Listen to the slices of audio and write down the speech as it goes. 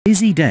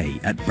busy day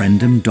at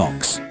Brendam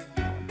Docks.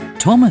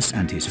 Thomas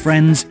and his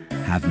friends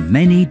have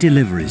many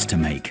deliveries to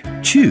make.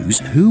 Choose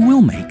who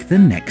will make the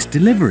next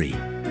delivery.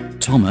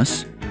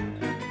 Thomas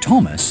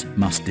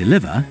must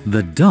deliver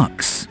the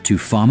ducks to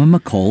Farmer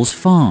McColl's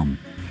farm.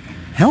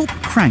 Help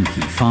Cranky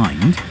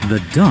find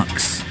the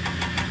ducks.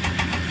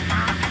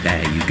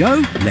 There you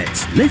go.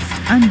 Let's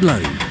lift and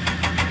load.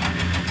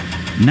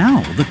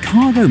 Now the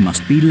cargo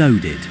must be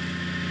loaded.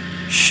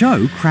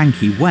 Show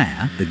Cranky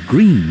where the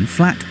green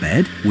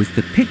flatbed with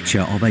the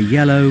picture of a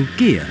yellow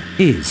gear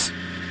is.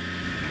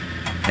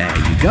 There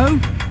you go.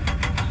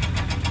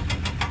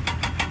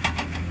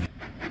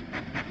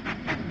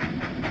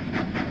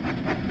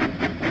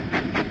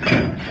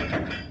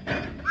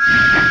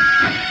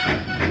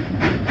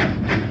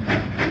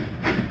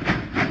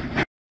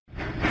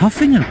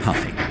 Huffing and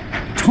puffing,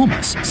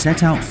 Thomas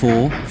set out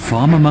for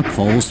Farmer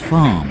McColl's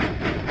farm.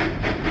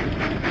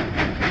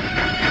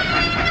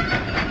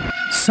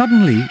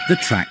 Suddenly, the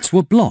tracks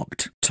were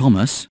blocked.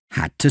 Thomas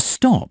had to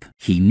stop.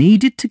 He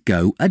needed to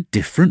go a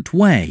different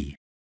way.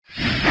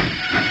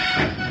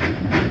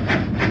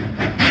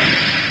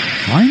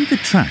 Find the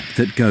track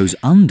that goes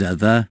under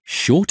the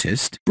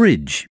shortest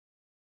bridge.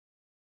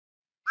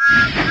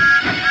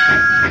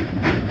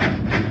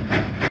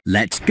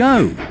 Let's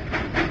go!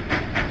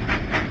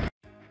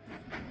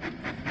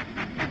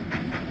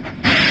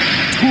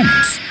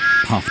 Thomas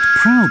puffed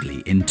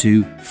proudly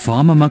into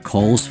Farmer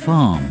McColl's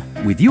farm.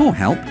 With your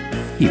help,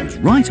 he was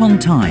right on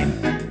time.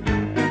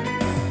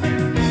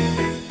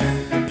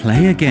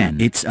 Play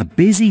again. It's a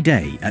busy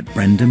day at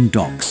Brendam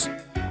Docks.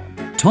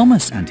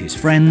 Thomas and his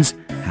friends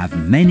have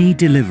many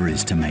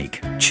deliveries to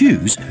make.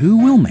 Choose who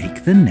will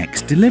make the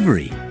next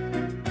delivery.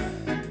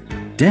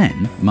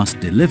 Den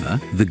must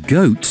deliver the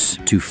goats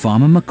to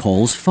Farmer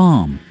McColl's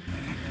farm.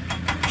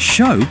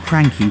 Show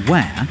Cranky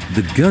where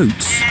the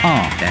goats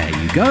are. There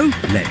you go.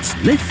 Let's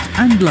lift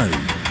and load.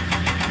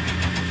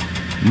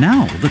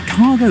 Now the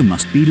cargo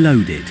must be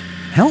loaded.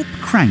 Help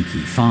Cranky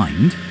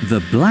find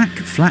the black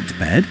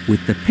flatbed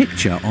with the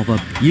picture of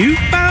a... You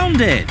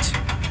found it!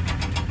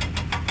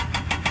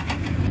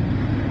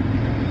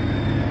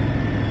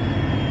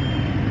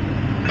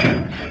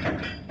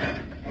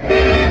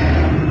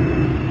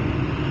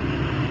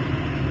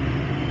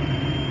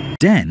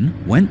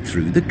 Den went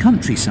through the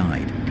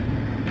countryside.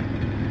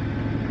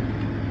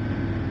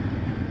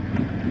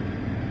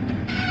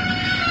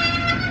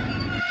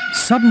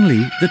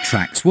 Suddenly, the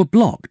tracks were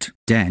blocked.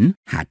 Den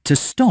had to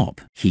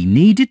stop. He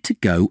needed to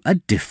go a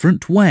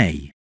different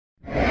way.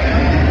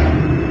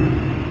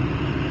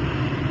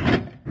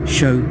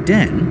 Show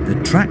Den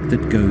the track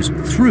that goes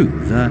through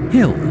the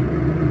hill.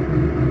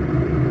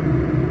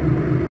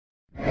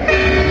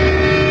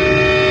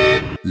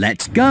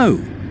 Let's go!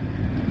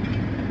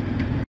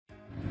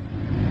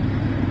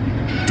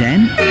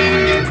 Den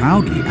arrived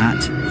proudly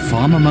at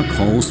Farmer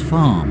McColl's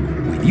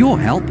farm. With your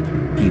help,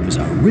 he was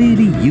a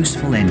really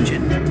useful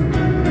engine.